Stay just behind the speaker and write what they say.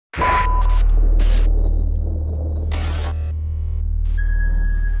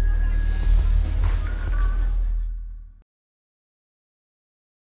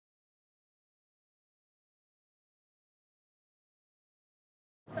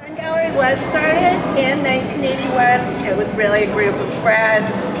Gallery was started in 1981. It was really a group of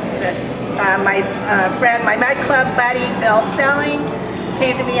friends. My Met Club buddy, Bill Selling,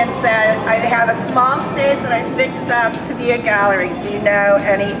 came to me and said, I have a small space that I fixed up to be a gallery. Do you know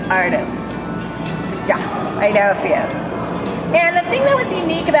any artists? I said, yeah, I know a few. And the thing that was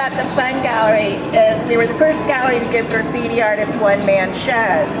unique about the Fun Gallery is we were the first gallery to give graffiti artists one-man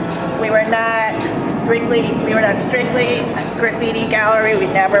shows. We were not strictly a graffiti gallery. We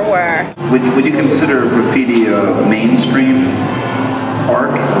never were. Would you consider graffiti a mainstream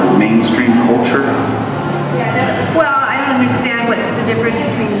art or mainstream culture? Yeah, well, I don't understand what's the difference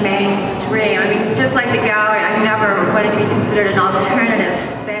between mainstream. I mean, just like the gallery, I never wanted to be considered an alternative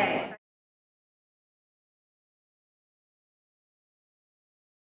space.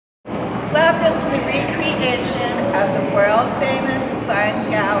 Welcome to the recreation of the world-famous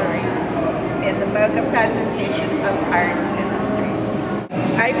Fun Gallery in the MOCA presentation of art in the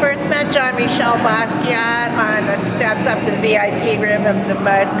streets. I first met Jean-Michel Basquiat on the steps up to the VIP room of the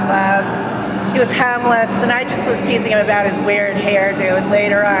Mud Club. He was homeless, and I just was teasing him about his weird hairdo, and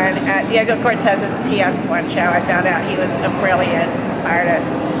later on at Diego Cortez's PS1 show, I found out he was a brilliant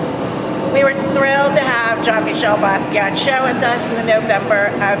artist. We were thrilled to have Jean-Michel Basquiat show with us in the November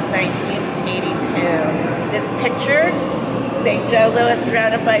of 1982. This picture, St. Joe Louis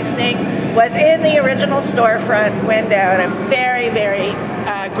surrounded by snakes, was in the original storefront window, and I'm very, very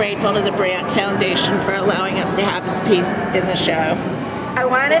grateful to the Brandt Foundation for allowing us to have this piece in the show. I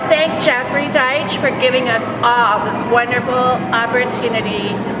want to thank Jeffrey Deitch for giving us all this wonderful opportunity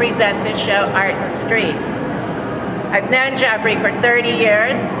to present this show, Art in the Streets. I've known Jeffrey for 30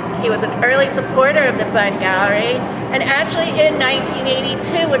 years. He was an early supporter of the Fun Gallery, and actually in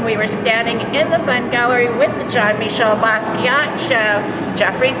 1982 when we were standing in the Fun Gallery with the Jean-Michel Basquiat show,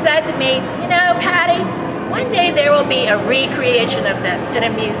 Jeffrey said to me, you know, Patti, one day there will be a recreation of this in a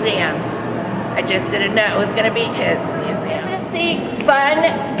museum. I just didn't know it was going to be his museum. This is the Fun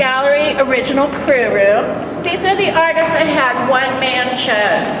Gallery original crew room. These are the artists that had one-man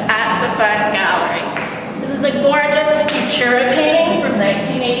shows at the Fun Gallery. This is a gorgeous Futura painting from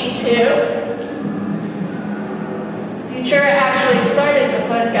 1982. Futura actually started the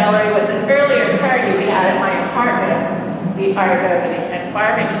Fun Gallery with an earlier party we had at my apartment, the art opening and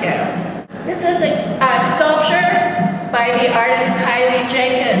barbecue. This is a sculpture by the artist Kiely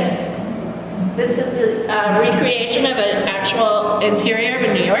Jenkins. This is a recreation of an actual interior of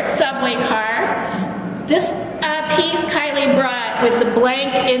a New York subway car. This piece Kiely brought with the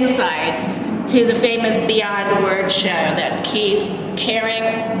blank insides to the famous Beyond Words show that Keith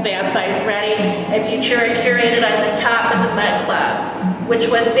Haring, Freddy, and Futura curated on the top of the Mud Club, which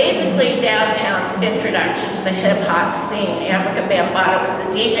was basically downtown's introduction to the hip-hop scene. Africa Bambaataa was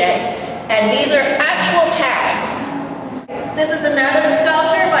the DJ, and these are actual tags. This is another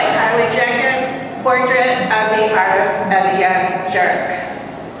sculpture by Kiely Jenkins, portrait of the artist as a young jerk.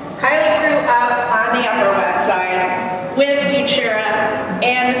 Kiely grew up on the Upper West Side with Futura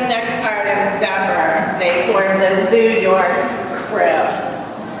and this next artist, Zephyr. They formed the Zoo York crew.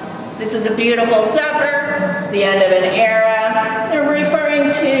 This is a beautiful Zephyr, the end of an era. They're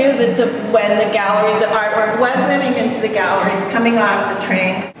referring to when the gallery, the artwork was moving into the galleries, coming off the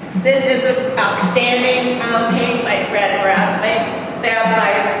trains. This is an outstanding painting by Brathwaite, found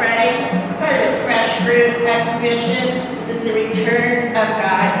by Freddy. It's part of his Fresh Fruit exhibition. This is the Return of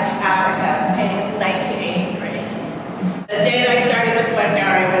God to Africa. This painting is 1983. The day that I started the Fun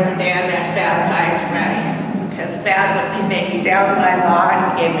Gallery was the day I met Fab by Freddy, because Fab would make me down by law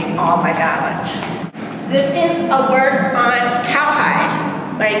and gave me all my knowledge. This is a work on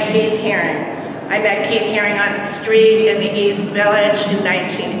cowhide by Keith Haring. I met Keith Haring on the street in the East Village in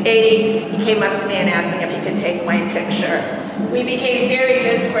 1980. He came up to me and asked me if he could take my picture. We became very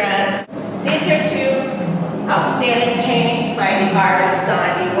good friends. These are two outstanding paintings by the artist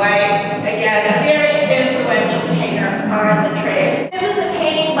Dondi White. Again, a very influential painter on the trade. This is a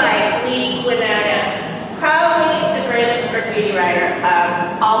painting by Quinones, probably the greatest graffiti writer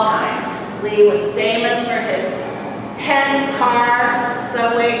of all time. Lee was famous for his 10-car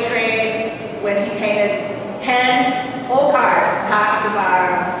subway trade when he painted 10 whole cars, top to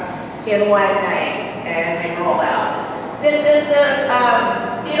bottom, in one night, and they rolled out. This is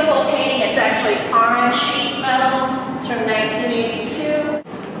a beautiful painting. It's actually on sheet metal. It's from 1982.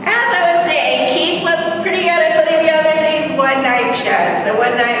 As I was saying, Keith was pretty good at putting together these one-night shows. So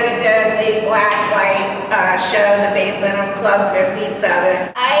one night we did the Brathwaite show in the basement of Club 57.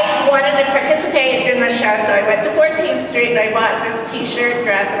 I wanted to participate in the show, so I went to 14th Street and I bought this t-shirt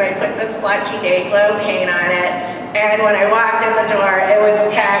dress and I put this splotchy day glow paint on it. And when I walked in the door, it was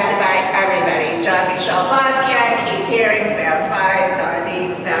tagged by everybody. Jean-Michel Basquiat, Keith Haring, Fab 5,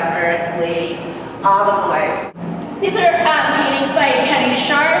 Dondi, Zephyr, These are paintings by Kenny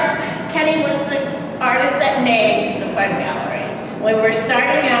Scharf. Kenny was the artist that named the Fun Gallery. When we were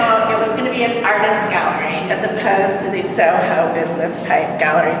starting out, it was going to be an artist gallery as opposed to the Soho business type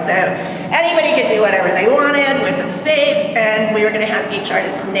gallery. So anybody could do whatever they wanted with the space, and we were going to have each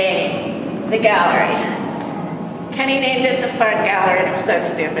artist name the gallery. Kenny named it the Fun Gallery, and it was so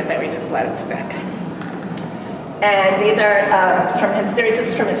stupid that we just let it stick. And these are from his series. This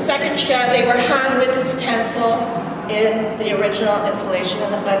is from his second show. They were hung with this stencil in the original installation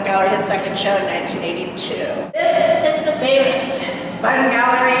in the Fun Gallery, his second show in 1982. This is the famous Fun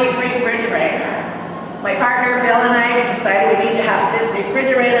Gallery refrigerator. My partner Bill and I decided we need to have a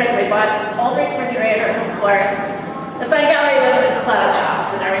refrigerator, so we bought this old refrigerator, and of course, the Fun Gallery was a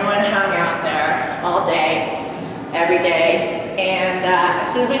clubhouse, and everyone hung out there all day, every day. And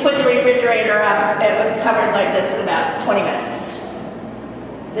as soon as we put the refrigerator up, it was covered like this in about 20 minutes.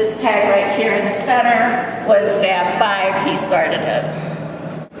 This tag right here in the center was Fab 5, he started it.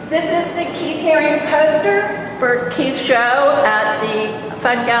 This is the Keith Haring poster for Keith's show at the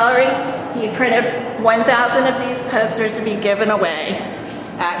Fun Gallery. He printed 1,000 of these posters to be given away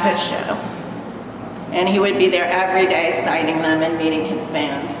at his show. And he would be there every day signing them and meeting his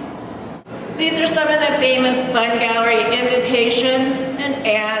fans. These are some of the famous Fun Gallery invitations and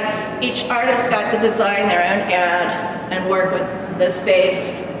ads. Each artist got to design their own ad and work with the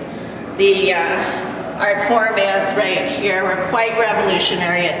space. The art form ads right here were quite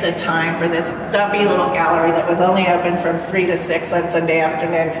revolutionary at the time for this dumpy little gallery that was only open from 3 to 6 on Sunday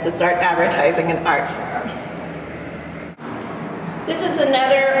afternoons to start advertising an art form. This is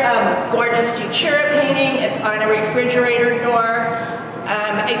another gorgeous Futura painting. It's on a refrigerator door.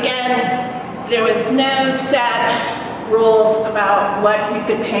 Again, there was no set rules about what you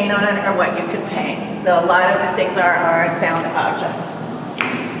could paint on or what you could paint. So a lot of the things are found objects.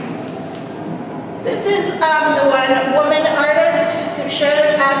 This is the one woman artist who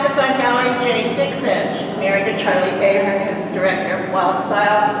showed at the Fun Gallery, Jane Dixon. She's married to Charlie Haring, who's director of Wild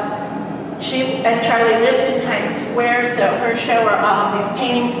Style. She and Charlie lived in Times Square, so her show were all of these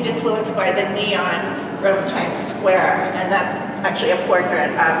paintings influenced by the neon from Times Square, and that's actually a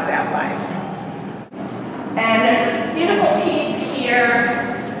portrait of Fab 5. And there's a beautiful piece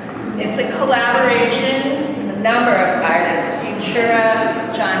here. It's a collaboration with a number of artists: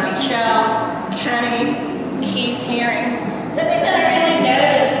 Futura, Jean-Michel, Kenny, Keith Haring. Something that I really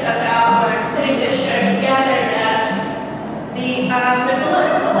noticed about when I was putting this show together, that there's a lot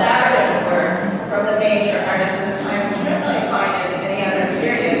of collaborative works from the major artists at the time, which you don't really find in any other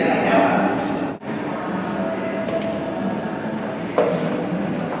period that I know of.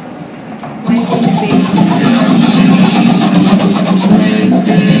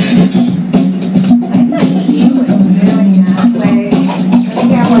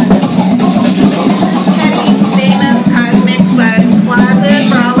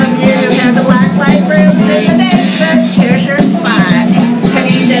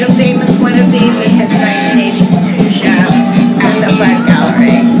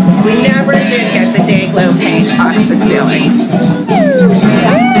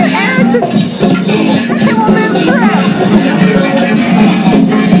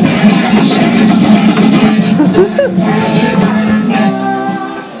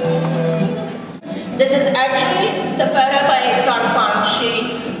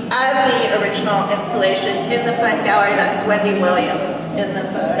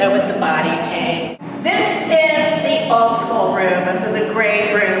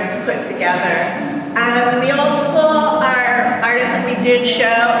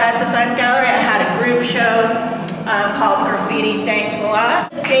 Called Graffiti, Thanks a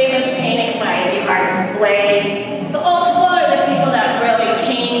Lot. Famous painting by the artist Blade. The old school are the people that really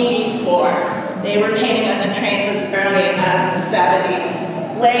came before. They were painting on the trains as early as the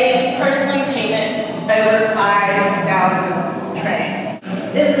 70s. Blade personally painted over 5,000 trains.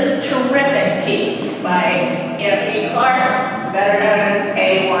 This is a terrific piece by Anthony Clark, better known as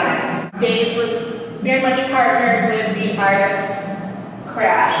A1. Dave was very much partnered with the artist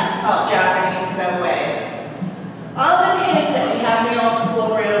Crash. It's called Japanese Subways. All the paintings that we have in the old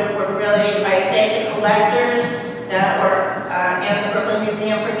school room were really, I thank the collectors that were at the Brooklyn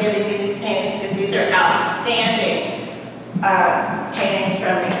Museum for giving me these paintings, because these are outstanding paintings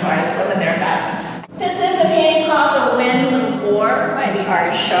from these artists, some of their best. This is a painting called The Winds of War by the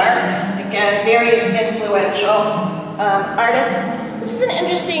artist Sharp. Again, very influential artist. This is an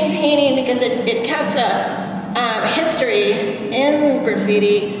interesting painting because it counts a history in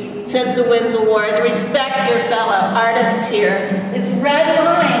graffiti. It says The Winds of War is respect your fellow artists here. This red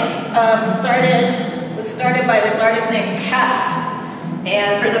line was started by this artist named Cap.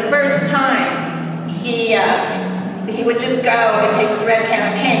 And for the first time, he he would just go and take his red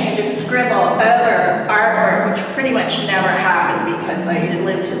can of paint and just scribble over artwork, which pretty much never happened because I didn't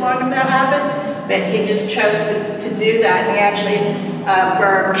live too long if that happened. But he just chose to do that, and he actually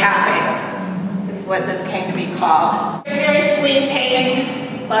verb capping is what this came to be called. Very sweet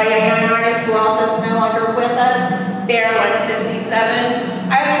painting by a young artist who also is no longer with us, Bear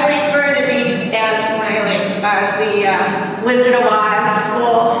 157. I was referring to these as my as the Wizard of Oz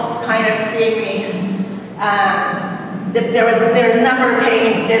school. It's kind of seeing me. There are a number of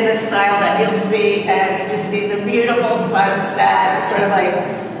paintings in this style that you'll see, and you just see the beautiful sunset, sort of like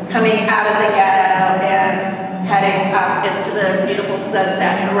coming out of the ghetto and heading up into the beautiful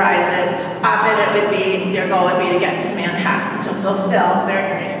sunset horizon. Often it would be, their goal would be to get to Manhattan to fulfill their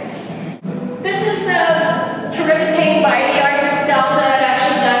dreams. This is a terrific painting by the artist Delta. It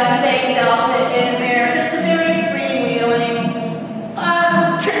actually does say Delta in there. Just a very freewheeling,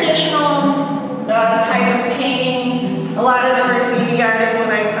 traditional type of painting. A lot of the graffiti artists, when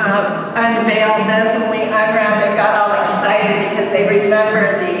I unveiled this, when we unwrapped it, got all excited because they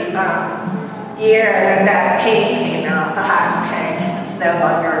remember the year that painting came out, the hot pink. It's no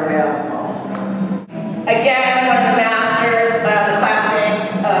longer available. Again, one of the masters of the classic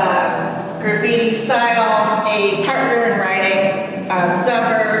graffiti style, a partner in writing,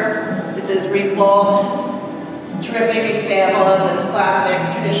 Zephyr. This is Revolt. Terrific example of this classic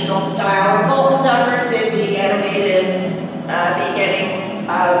traditional style. Revolt Zephyr did the animated beginning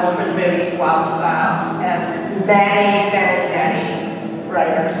for the movie Wild Style, and many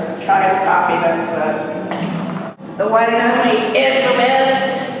writers tried to copy this one. The one and only is the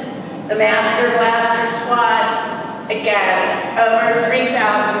Wiz, the Master Blaster Squad. Again, over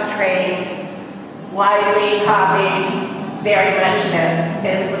 3,000 trains, widely copied, very much missed,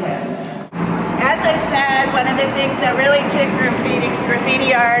 is the Wiz. As I said, one of the things that really took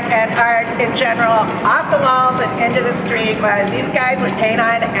graffiti art and art in general off the walls and into the street was these guys would paint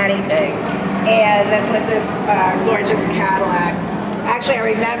on anything. And this was this gorgeous Cadillac. Actually, I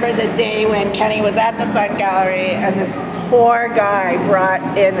remember the day when Kenny was at the Fun Gallery and this poor guy brought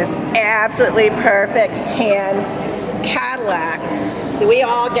in this absolutely perfect tan Cadillac. So we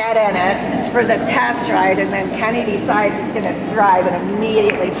all get in it for the test ride, and then Kenny decides he's going to drive and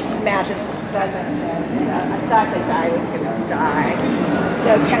immediately smashes the sun in it. So I thought the guy was going to die.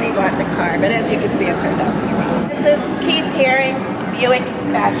 So Kenny bought the car, but as you can see, it turned out to be wrong. This is Keith Haring's Buick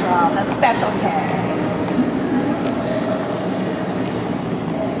Special, the Special K.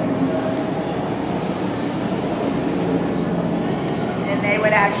 They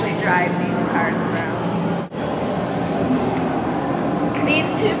would actually drive these cars around. These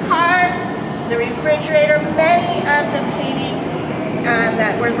two cars, the refrigerator, many of the paintings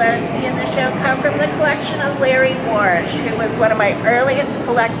that were loaned to me in the show come from the collection of Larry Morrish, who was one of my earliest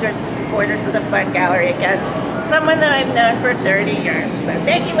collectors and supporters of the Fun Gallery. Again, someone that I've known for 30 years. So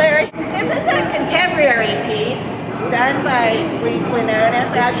thank you, Larry. This is a contemporary piece done by Lee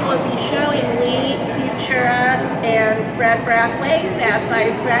Quinones. Actually, we'll be showing Lee, Futura, and Brathwaite, Fab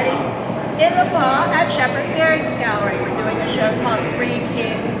by Freddy, in the fall at Shepard Fairings Gallery. We're doing a show called Three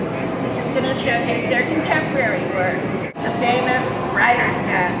Kings, which is going to showcase their contemporary work. The famous Writer's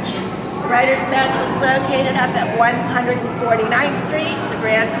Bench. The Writer's Bench was located up at 149th Street, the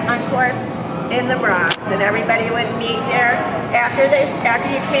Grand Concourse in the Bronx, and everybody would meet there after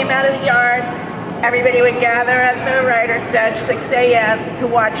you came out of the yards. Everybody would gather at the Writer's Bench 6 a.m. to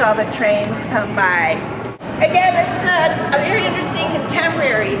watch all the trains come by. Again, this is a very interesting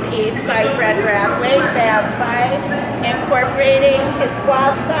contemporary piece by Fred Brathwaite, Fab 5, incorporating his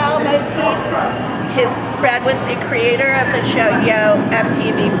wild style motifs. Fred was the creator of the show Yo!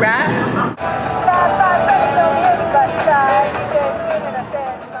 MTV Raps.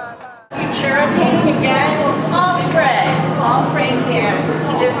 Futura painting again, this is all spray can.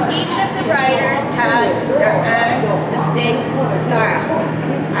 Each of the writers had their own distinct style.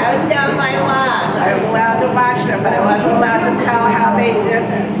 I was down by law, so I was allowed to watch them, but I wasn't allowed to tell how they did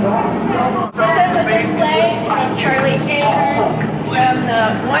this. This is a display from Charlie Aker from the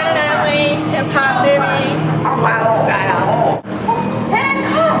one and only hip-hop movie, Wild Style.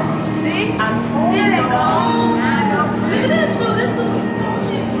 See? Here they go. Look at this.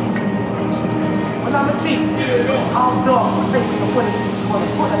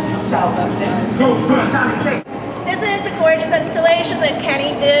 This is a gorgeous installation that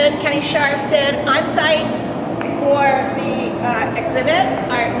Kenny Scharf did on site for the exhibit,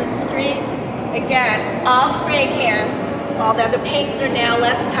 Art in the Streets. Again, all spray can, although the paints are now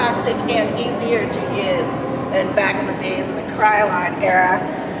less toxic and easier to use than back in the days of the Krylon era.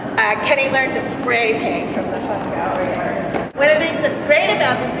 Kenny learned to spray paint from the Fun Gallery artists. One of the things that's great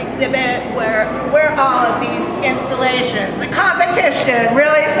about this exhibit were all of these installations. The competition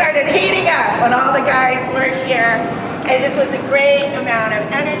really started heating up when all the guys were here. And this was a great amount of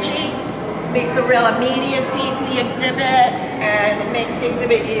energy. Makes a real immediacy to the exhibit and makes the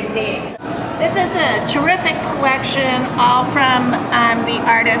exhibit unique. This is a terrific collection, all from the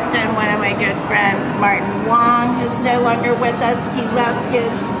artist and one of my good friends, Martin Wong, who's no longer with us. He left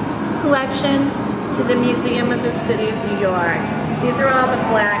his collection to the Museum of the City of New York. These are all the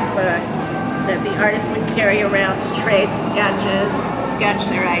black books that the artist would carry around to trade sketches, sketch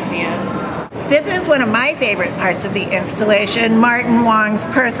their ideas. This is one of my favorite parts of the installation, Martin Wong's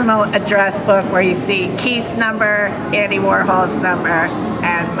personal address book, where you see Keith's number, Andy Warhol's number,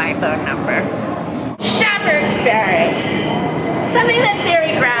 and my phone number. Shepherd Ferret. Something that's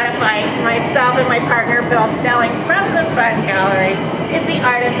very gratifying to myself and my partner Bill Stelling from the Fun Gallery is the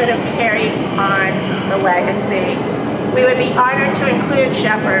artists that have carried on the legacy. We would be honored to include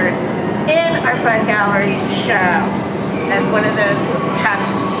Shepherd in our Fun Gallery show as one of those who kept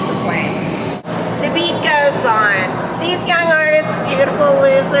the flame. The beat goes on. These young artists, beautiful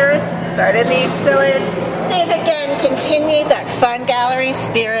losers, started in the East Village. They've again continued that Fun Gallery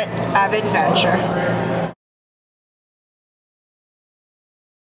spirit of adventure.